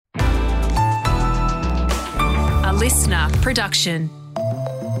listener production.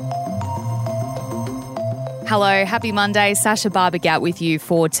 Hello, happy Monday. Sasha Barbagat with you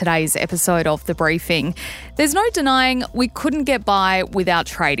for today's episode of The Briefing. There's no denying we couldn't get by without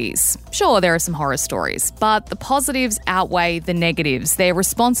tradies. Sure, there are some horror stories, but the positives outweigh the negatives. They're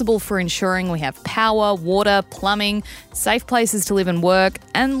responsible for ensuring we have power, water, plumbing, safe places to live and work,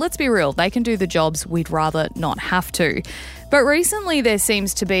 and let's be real, they can do the jobs we'd rather not have to. But recently there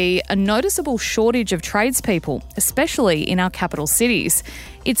seems to be a noticeable shortage of tradespeople, especially in our capital cities.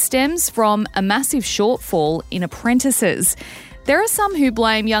 It stems from a massive shortfall in apprentices. There are some who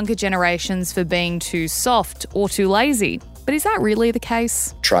blame younger generations for being too soft or too lazy. But is that really the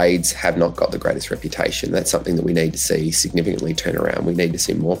case? Trades have not got the greatest reputation. That's something that we need to see significantly turn around. We need to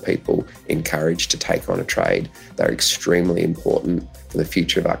see more people encouraged to take on a trade. They're extremely important for the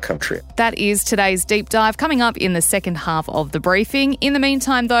future of our country. That is today's deep dive, coming up in the second half of the briefing. In the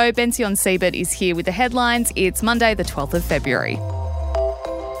meantime, though, Bension Siebert is here with the headlines. It's Monday, the 12th of February.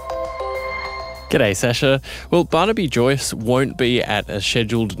 G'day, Sasha. Well, Barnaby Joyce won't be at a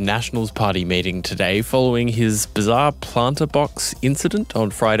scheduled Nationals Party meeting today following his bizarre planter box incident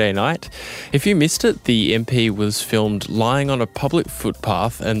on Friday night. If you missed it, the MP was filmed lying on a public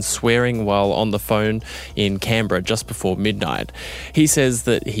footpath and swearing while on the phone in Canberra just before midnight. He says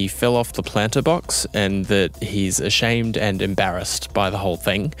that he fell off the planter box and that he's ashamed and embarrassed by the whole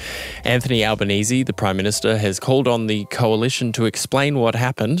thing. Anthony Albanese, the Prime Minister, has called on the coalition to explain what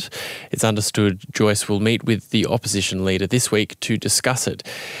happened. It's understood Joyce will meet with the opposition leader this week to discuss it.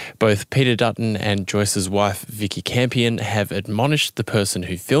 Both Peter Dutton and Joyce's wife, Vicky Campion, have admonished the person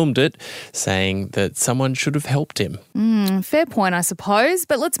who filmed it, saying that someone should have helped him. Fair point, I suppose.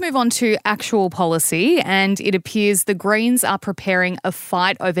 But let's move on to actual policy. And it appears the Greens are preparing a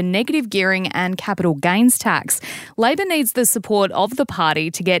fight over negative gearing and capital gains tax. Labor needs the support of the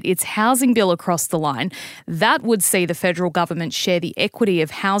party to get its housing bill across the line. That would see the federal government share the equity of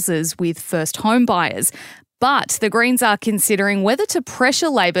houses with first home buyers. But the Greens are considering whether to pressure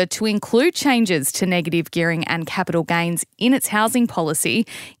Labor to include changes to negative gearing and capital gains in its housing policy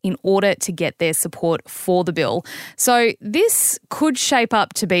in order to get their support for the bill. So this could shape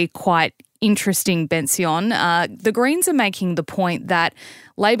up to be quite interesting, Bension. The Greens are making the point that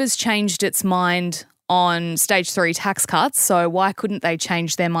Labor's changed its mind on stage 3 tax cuts, so why couldn't they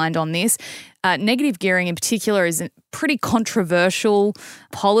change their mind on this? Negative gearing in particular is a pretty controversial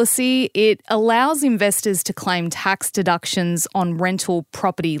policy. It allows investors to claim tax deductions on rental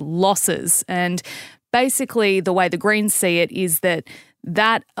property losses. And basically the way the Greens see it is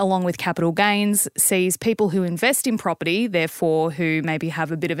that along with capital gains, sees people who invest in property, therefore who maybe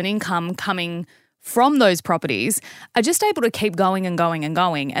have a bit of an income coming from those properties, are just able to keep going and going and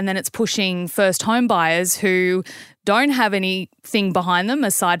going. And then it's pushing first home buyers who don't have anything behind them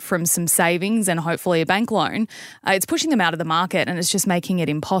aside from some savings and hopefully a bank loan. It's pushing them out of the market and it's just making it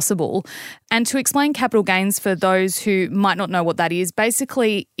impossible. And to explain capital gains for those who might not know what that is,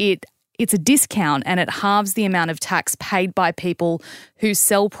 basically it's a discount and it halves the amount of tax paid by people who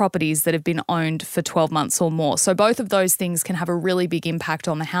sell properties that have been owned for 12 months or more. So both of those things can have a really big impact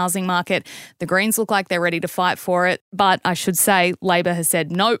on the housing market. The Greens look like they're ready to fight for it. But I should say Labor has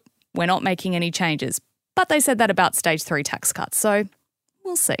said, nope, we're not making any changes. But they said that about stage 3 tax cuts. So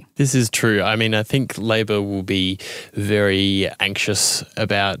we'll see. This is true. I mean, I think Labor will be very anxious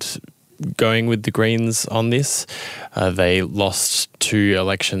about going with the Greens on this. They lost 2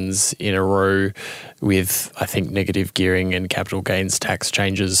 elections in a row with, I think, negative gearing and capital gains tax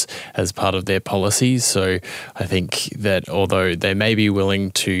changes as part of their policy. So I think that although they may be willing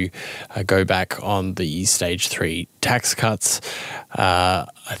to go back on the stage 3 tax cuts, I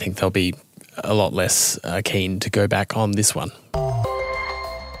think they'll be a lot less keen to go back on this one.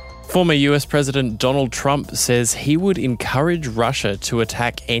 Former US President Donald Trump says he would encourage Russia to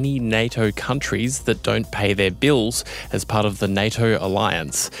attack any NATO countries that don't pay their bills as part of the NATO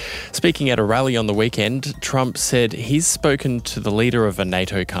alliance. Speaking at a rally on the weekend, Trump said he's spoken to the leader of a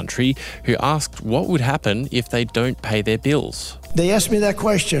NATO country who asked what would happen if they don't pay their bills. They asked me that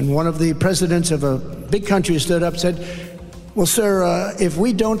question. One of the presidents of a big country stood up and said, well, sir, if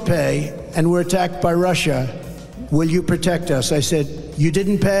we don't pay and we're attacked by Russia, will you protect us? I said, you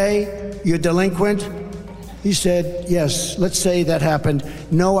didn't pay? You're delinquent? He said, yes, let's say that happened.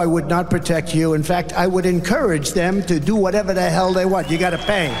 No, I would not protect you. In fact, I would encourage them to do whatever the hell they want. You got to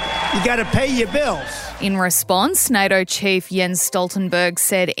pay. You got to pay your bills. In response, NATO chief Jens Stoltenberg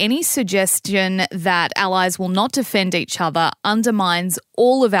said any suggestion that allies will not defend each other undermines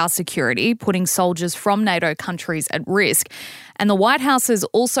all of our security, putting soldiers from NATO countries at risk. And the White House has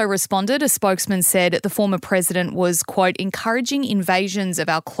also responded. A spokesman said the former president was, quote, encouraging invasions of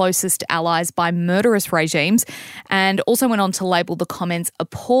our closest allies by murderous regimes, and also went on to label the comments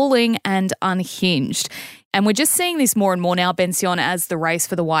appalling and unhinged. And we're just seeing this more and more now, Bension, as the race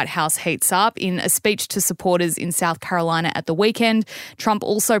for the White House heats up. In a speech to supporters in South Carolina at the weekend, Trump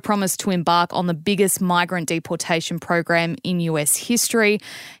also promised to embark on the biggest migrant deportation program in US history.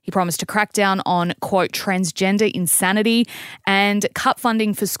 He promised to crack down on, quote, transgender insanity and cut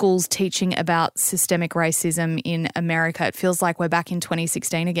funding for schools teaching about systemic racism in America. It feels like we're back in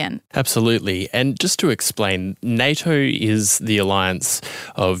 2016 again. Absolutely. And just to explain, NATO is the alliance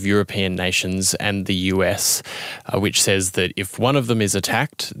of European nations and the US, which says that if one of them is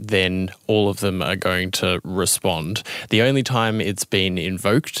attacked, then all of them are going to respond. The only time it's been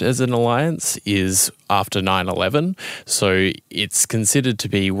invoked as an alliance is after 9/11, so it's considered to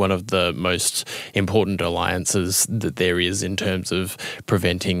be one of the most important alliances that there is in terms of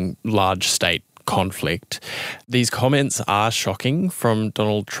preventing large state conflict. These comments are shocking from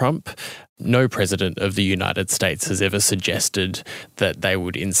Donald Trump. No president of the United States has ever suggested that they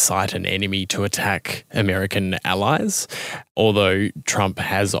would incite an enemy to attack American allies, although Trump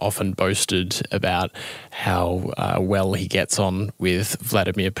has often boasted about how well he gets on with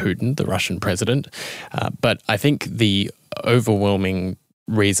Vladimir Putin, the Russian president. But I think the overwhelming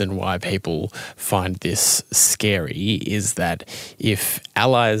reason why people find this scary is that if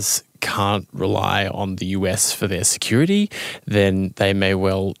allies can't rely on the US for their security, then they may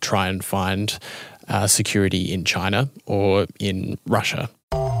well try and find security in China or in Russia.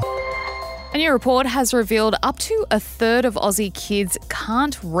 A new report has revealed up to a third of Aussie kids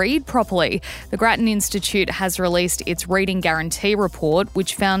can't read properly. The Grattan Institute has released its Reading Guarantee report,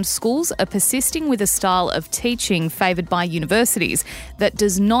 which found schools are persisting with a style of teaching favoured by universities that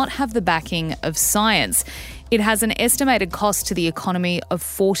does not have the backing of science. It has an estimated cost to the economy of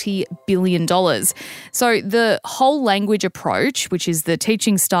 $40 billion. So the whole language approach, which is the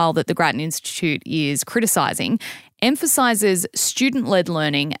teaching style that the Grattan Institute is criticising, emphasises student-led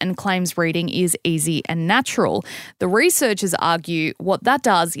learning and claims reading is easy and natural. The researchers argue what that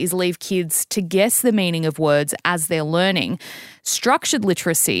does is leave kids to guess the meaning of words as they're learning. Structured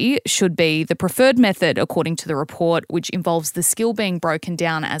literacy should be the preferred method, according to the report, which involves the skill being broken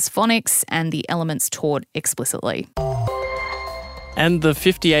down as phonics and the elements taught explicitly. And the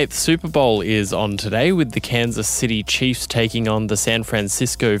 58th Super Bowl is on today, with the Kansas City Chiefs taking on the San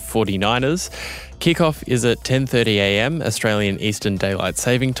Francisco 49ers. Kickoff is at 10:30 a.m. Australian Eastern Daylight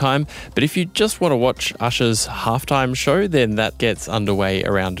Saving Time, but if you just want to watch Usher's halftime show, then that gets underway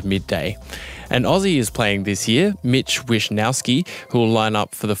around midday. An Aussie is playing this year, Mitch Wishnowsky, who will line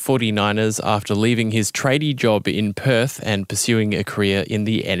up for the 49ers after leaving his tradie job in Perth and pursuing a career in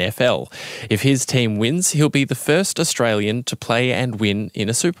the NFL. If his team wins, he'll be the first Australian to play and win in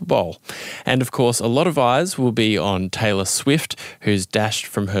a Super Bowl. And of course, a lot of eyes will be on Taylor Swift, who's dashed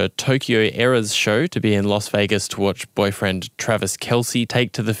from her Tokyo Eras show to be in Las Vegas to watch boyfriend Travis Kelce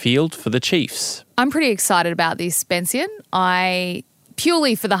take to the field for the Chiefs. I'm pretty excited about this, Bension.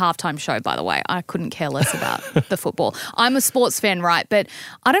 Purely for the halftime show, by the way. I couldn't care less about the football. I'm a sports fan, right? But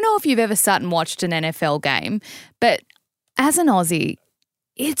I don't know if you've ever sat and watched an NFL game, but as an Aussie,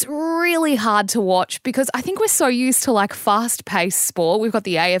 it's really hard to watch because I think we're so used to like fast-paced sport. We've got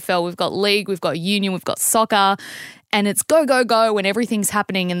the AFL, we've got league, we've got union, we've got soccer, and it's go, go, go when everything's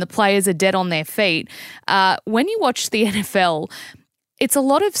happening and the players are dead on their feet. When you watch the NFL, it's a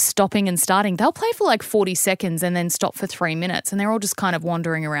lot of stopping and starting. They'll play for like 40 seconds and then stop for 3 minutes, and they're all just kind of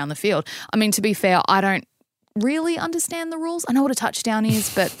wandering around the field. I mean, to be fair, I don't really understand the rules. I know what a touchdown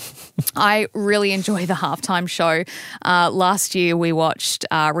is, but I really enjoy the halftime show. Last year we watched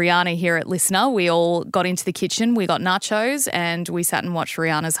Rihanna here at Listener. We all got into the kitchen, we got nachos, and we sat and watched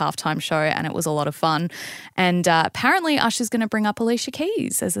Rihanna's halftime show, and it was a lot of fun. And apparently Usher's going to bring up Alicia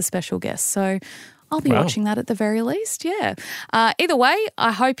Keys as a special guest. So I'll be watching that at the very least, yeah. Either way,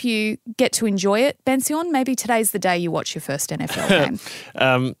 I hope you get to enjoy it. Bension, maybe today's the day you watch your first NFL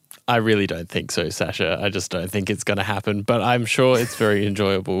game. I really don't think so, Sasha. I just don't think it's going to happen, but I'm sure it's very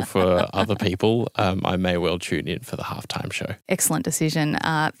enjoyable for other people. I may well tune in for the halftime show. Excellent decision.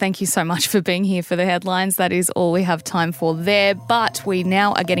 Thank you so much for being here for the headlines. That is all we have time for there, but we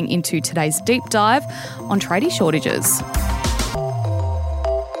now are getting into today's deep dive on tradie shortages.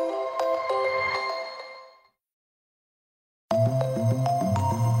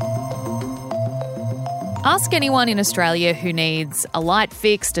 Ask anyone in Australia who needs a light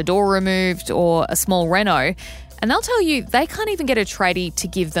fixed, a door removed, or a small reno, and they'll tell you they can't even get a tradie to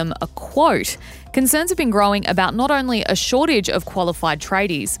give them a quote. Concerns have been growing about not only a shortage of qualified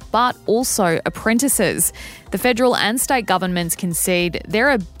tradies, but also apprentices. The federal and state governments concede there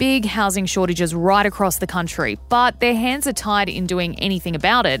are big housing shortages right across the country, but their hands are tied in doing anything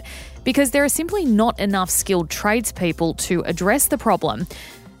about it because there are simply not enough skilled tradespeople to address the problem.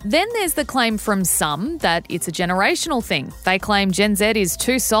 Then there's the claim from some that it's a generational thing. They claim Gen Z is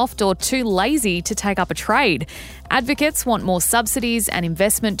too soft or too lazy to take up a trade. Advocates want more subsidies and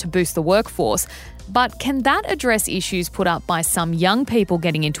investment to boost the workforce. But can that address issues put up by some young people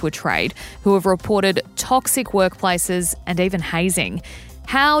getting into a trade who have reported toxic workplaces and even hazing?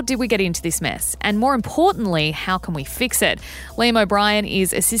 How did we get into this mess? And more importantly, how can we fix it? Liam O'Brien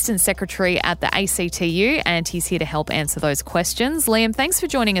is Assistant Secretary at the ACTU and he's here to help answer those questions. Liam, thanks for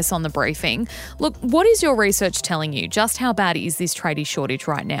joining us on The Briefing. Look, what is your research telling you? Just how bad is this tradie shortage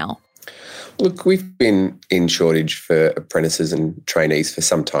right now? Look, we've been in shortage for apprentices and trainees for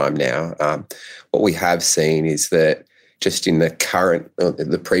some time now. What we have seen is that just in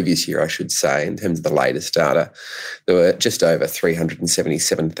the previous year, I should say, in terms of the latest data, there were just over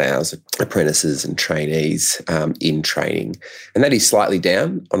 377,000 apprentices and trainees in training. And that is slightly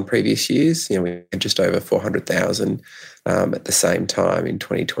down on previous years. We had just over 400,000 at the same time in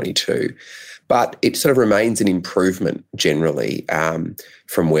 2022. But it sort of remains an improvement generally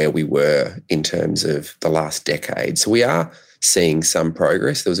from where we were in terms of the last decade. So we are seeing some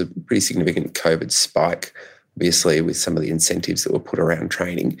progress. There was a pretty significant COVID spike, obviously, with some of the incentives that were put around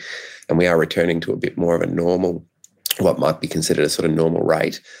training, and we are returning to a bit more of a normal, what might be considered a sort of normal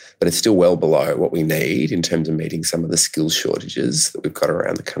rate, but it's still well below what we need in terms of meeting some of the skills shortages that we've got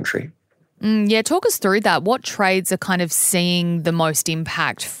around the country. Yeah, talk us through that. What trades are kind of seeing the most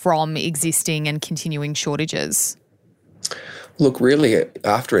impact from existing and continuing shortages? Look, really,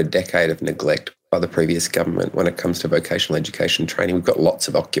 after a decade of neglect by the previous government when it comes to vocational education training, we've got lots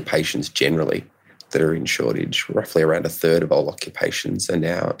of occupations generally that are in shortage. Roughly around a third of all occupations are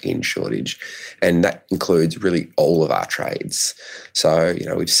now in shortage. And that includes really all of our trades. So,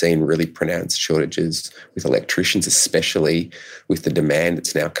 we've seen really pronounced shortages with electricians, especially with the demand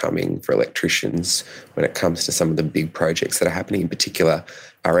that's now coming for electricians when it comes to some of the big projects that are happening, in particular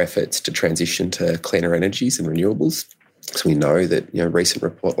our efforts to transition to cleaner energies and renewables. So we know that, a recent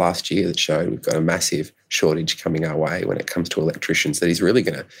report last year that showed we've got a massive shortage coming our way when it comes to electricians that is really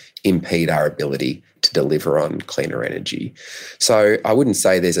going to impede our ability to deliver on cleaner energy. So I wouldn't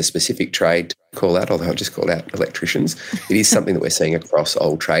say there's a specific trade to call out, although I'll just call out electricians. It is something that we're seeing across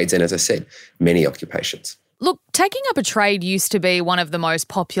all trades and, as I said, many occupations. Look, taking up a trade used to be one of the most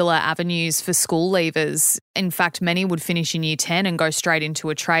popular avenues for school leavers. In fact, many would finish in year 10 and go straight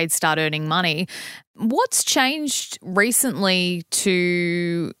into a trade, start earning money. What's changed recently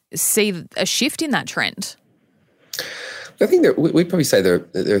to see a shift in that trend? I think that we'd probably say there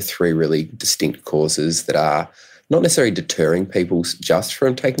are three really distinct causes that are not necessarily deterring people just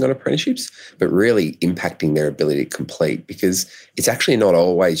from taking on apprenticeships, but really impacting their ability to complete, because it's actually not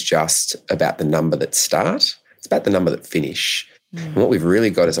always just about the number that start, it's about the number that finish. And what we've really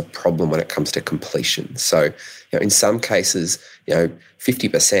got is a problem when it comes to completion. So, in some cases,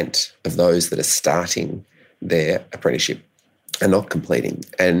 50% of those that are starting their apprenticeship are not completing.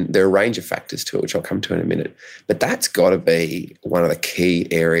 And there are a range of factors to it, which I'll come to in a minute. But that's got to be one of the key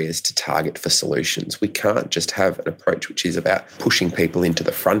areas to target for solutions. We can't just have an approach which is about pushing people into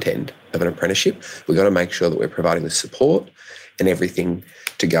the front end of an apprenticeship. We've got to make sure that we're providing the support and everything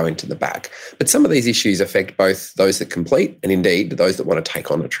to go into the back. But some of these issues affect both those that complete and indeed those that want to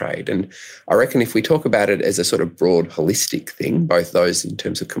take on a trade. And I reckon if we talk about it as a sort of broad holistic thing, both those in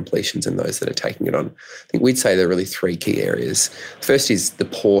terms of completions and those that are taking it on, I think we'd say there are really three key areas. First is the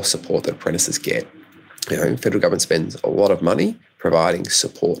poor support that apprentices get. The federal government spends a lot of money providing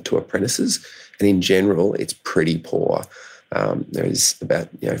support to apprentices, and in general, it's pretty poor. There is about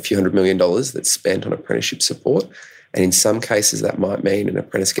a few $100 million that's spent on apprenticeship support. And in some cases, that might mean an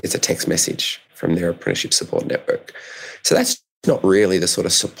apprentice gets a text message from their apprenticeship support network. So that's not really the sort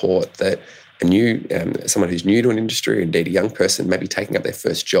of support that someone who's new to an industry, indeed a young person maybe taking up their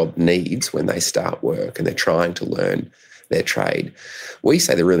first job, needs when they start work and they're trying to learn their trade. We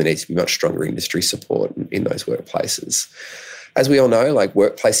say there really needs to be much stronger industry support in those workplaces. As we all know,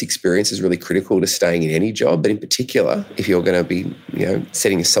 workplace experience is really critical to staying in any job, but in particular, if you're going to be,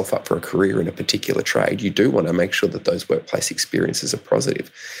 setting yourself up for a career in a particular trade, you do want to make sure that those workplace experiences are positive.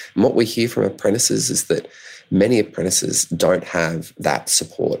 And what we hear from apprentices is that many apprentices don't have that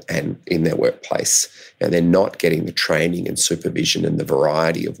support in their workplace. They're not getting the training and supervision and the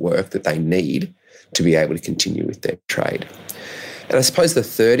variety of work that they need to be able to continue with their trade. And I suppose the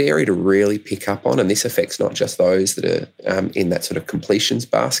third area to really pick up on, and this affects not just those that are in that sort of completions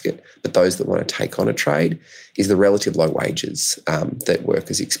basket, but those that want to take on a trade, is the relative low wages that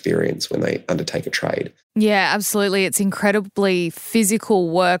workers experience when they undertake a trade. Yeah, absolutely. It's incredibly physical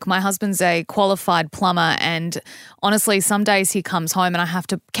work. My husband's a qualified plumber, and honestly, some days he comes home and I have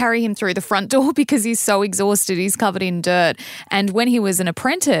to carry him through the front door because he's so exhausted. He's covered in dirt. And when he was an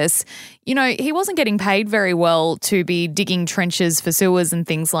apprentice, you know, he wasn't getting paid very well to be digging trenches for sewers and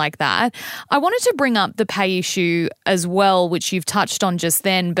things like that. I wanted to bring up the pay issue as well, which you've touched on just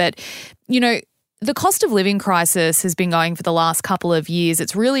then, but, you know, the cost of living crisis has been going for the last couple of years.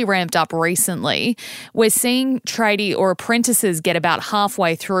 It's really ramped up recently. We're seeing tradie or apprentices get about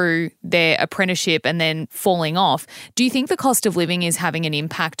halfway through their apprenticeship and then falling off. Do you think the cost of living is having an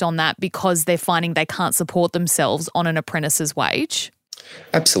impact on that because they're finding they can't support themselves on an apprentice's wage?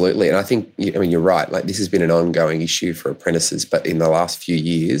 Absolutely. And I think, you're right. Like, this has been an ongoing issue for apprentices, but in the last few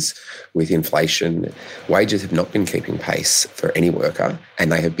years with inflation, wages have not been keeping pace for any worker, and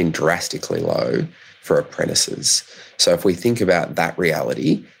they have been drastically low for apprentices. So if we think about that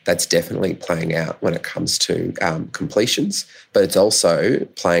reality, that's definitely playing out when it comes to completions, but it's also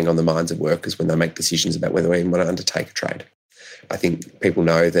playing on the minds of workers when they make decisions about whether they want to undertake a trade. I think people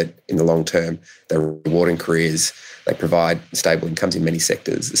know that in the long term, they're rewarding careers. They provide stable incomes in many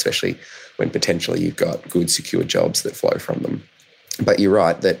sectors, especially when potentially you've got good, secure jobs that flow from them. But you're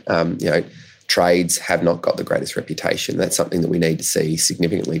right that trades have not got the greatest reputation. That's something that we need to see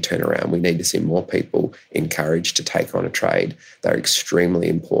significantly turn around. We need to see more people encouraged to take on a trade. They're extremely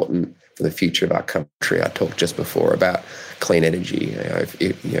important for the future of our country. I talked just before about clean energy.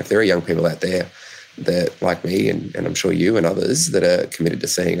 If there are young people out there that, like me and I'm sure you and others, that are committed to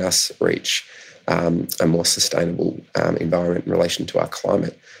seeing us reach a more sustainable environment in relation to our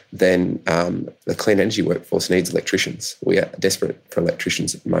climate, then the clean energy workforce needs electricians. We are desperate for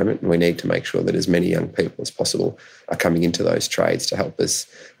electricians at the moment, and we need to make sure that as many young people as possible are coming into those trades to help us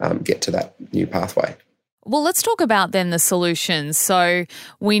get to that new pathway. Well, let's talk about then the solutions. So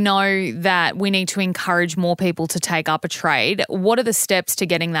we know that we need to encourage more people to take up a trade. What are the steps to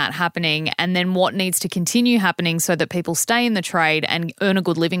getting that happening? And then what needs to continue happening so that people stay in the trade and earn a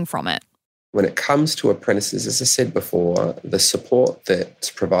good living from it? When it comes to apprentices, as I said before, the support that's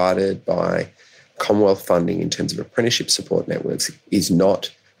provided by Commonwealth funding in terms of apprenticeship support networks is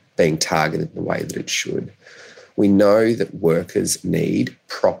not being targeted in the way that it should. We know that workers need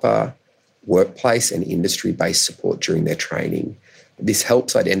proper workplace and industry-based support during their training. This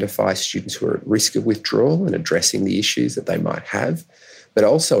helps identify students who are at risk of withdrawal and addressing the issues that they might have, but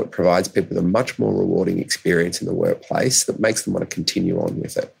also it provides people with a much more rewarding experience in the workplace that makes them want to continue on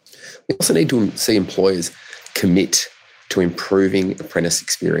with it. We also need to see employers commit to improving apprentice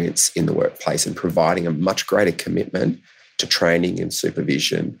experience in the workplace and providing a much greater commitment to training and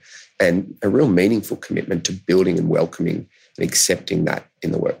supervision, and a real meaningful commitment to building and welcoming and accepting that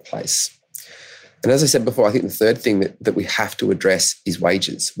in the workplace. And as I said before, I think the third thing that we have to address is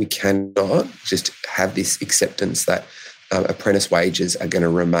wages. We cannot just have this acceptance that apprentice wages are going to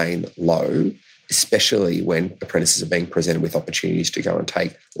remain low, especially when apprentices are being presented with opportunities to go and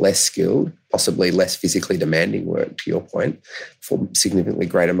take less skilled, possibly less physically demanding work, to your point, for significantly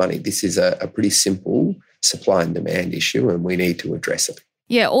greater money. This is a pretty simple supply and demand issue, and we need to address it.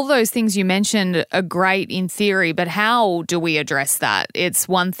 Yeah, all those things you mentioned are great in theory, but how do we address that? It's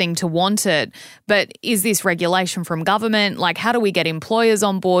one thing to want it, but is this regulation from government? Like, how do we get employers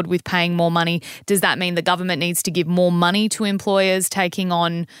on board with paying more money? Does that mean the government needs to give more money to employers taking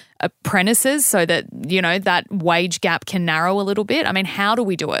on apprentices so that, that wage gap can narrow a little bit? I mean, how do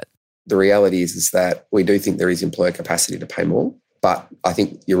we do it? The reality is that we do think there is employer capacity to pay more. But I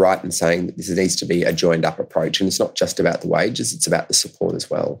think you're right in saying that this needs to be a joined-up approach, and it's not just about the wages, it's about the support as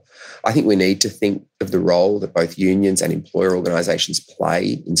well. I think we need to think of the role that both unions and employer organisations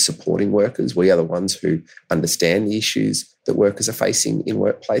play in supporting workers. We are the ones who understand the issues that workers are facing in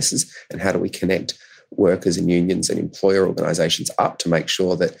workplaces, and how do we connect workers and unions and employer organisations up to make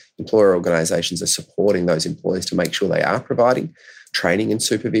sure that employer organisations are supporting those employers to make sure they are providing training and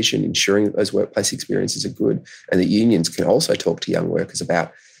supervision, ensuring that those workplace experiences are good, and that unions can also talk to young workers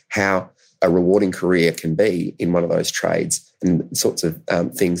about how a rewarding career can be in one of those trades and the sorts of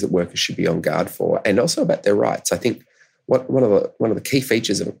things that workers should be on guard for, and also about their rights. I think one of the key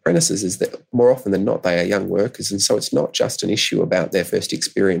features of apprentices is that more often than not, they are young workers, and so it's not just an issue about their first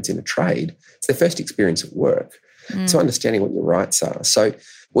experience in a trade, it's their first experience at work. So understanding what your rights are. So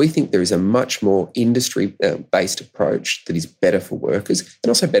we think there is a much more industry-based approach that is better for workers and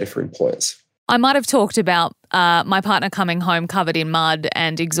also better for employers. I might have talked about my partner coming home covered in mud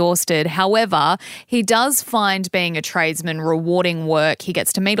and exhausted. However, he does find being a tradesman rewarding work. He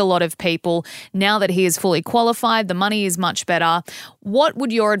gets to meet a lot of people. Now that he is fully qualified, the money is much better. What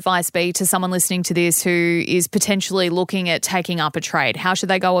would your advice be to someone listening to this who is potentially looking at taking up a trade? How should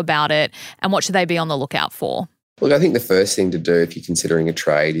they go about it, and what should they be on the lookout for? Look, I think the first thing to do if you're considering a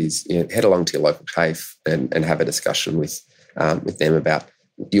trade is head along to your local TAFE and have a discussion with them about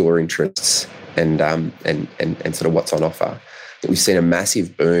your interests and sort of what's on offer. We've seen a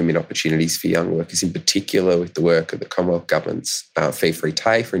massive boom in opportunities for young workers, in particular with the work of the Commonwealth Government's fee-free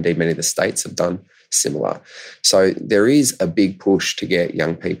TAFE, or indeed many of the states have done similar. So there is a big push to get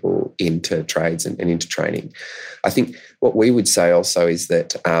young people into trades and into training. I think what we would say also is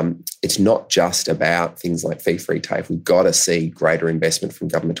that it's not just about things like fee-free TAFE. We've got to see greater investment from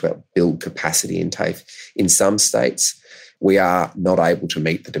government to help build capacity in TAFE. In some states, we are not able to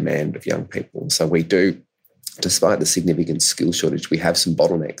meet the demand of young people. So we do, despite the significant skill shortage, we have some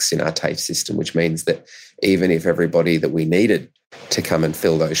bottlenecks in our TAFE system, which means that even if everybody that we needed to come and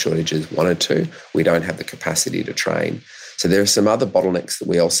fill those shortages wanted to, we don't have the capacity to train. So there are some other bottlenecks that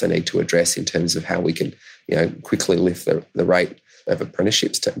we also need to address in terms of how we can, quickly lift the rate of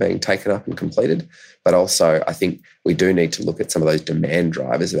apprenticeships being taken up and completed. But also, I think we do need to look at some of those demand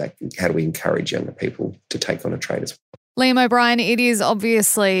drivers about how do we encourage younger people to take on a trade as well. Liam O'Brien, it is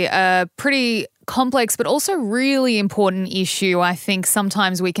obviously a pretty complex but also really important issue. I think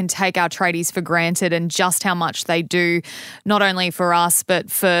sometimes we can take our tradies for granted and just how much they do, not only for us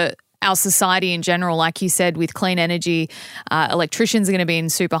but for our society in general. Like you said, with clean energy, electricians are going to be in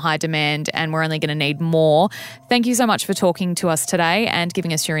super high demand and we're only going to need more. Thank you so much for talking to us today and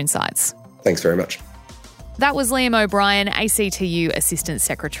giving us your insights. Thanks very much. That was Liam O'Brien, ACTU Assistant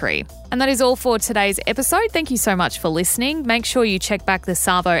Secretary. And that is all for today's episode. Thank you so much for listening. Make sure you check back the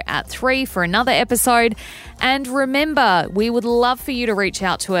Savo at 3 for another episode. And remember, we would love for you to reach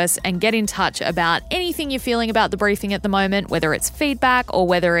out to us and get in touch about anything you're feeling about the briefing at the moment, whether it's feedback or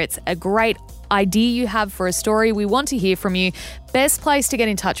whether it's a great idea you have for a story. We want to hear from you. Best place to get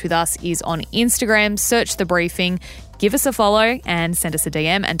in touch with us is on Instagram. Search The Briefing. Give us a follow and send us a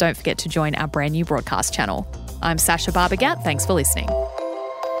DM, and don't forget to join our brand new broadcast channel. I'm Sasha Barbagat. Thanks for listening.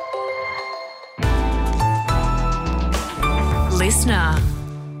 Listener.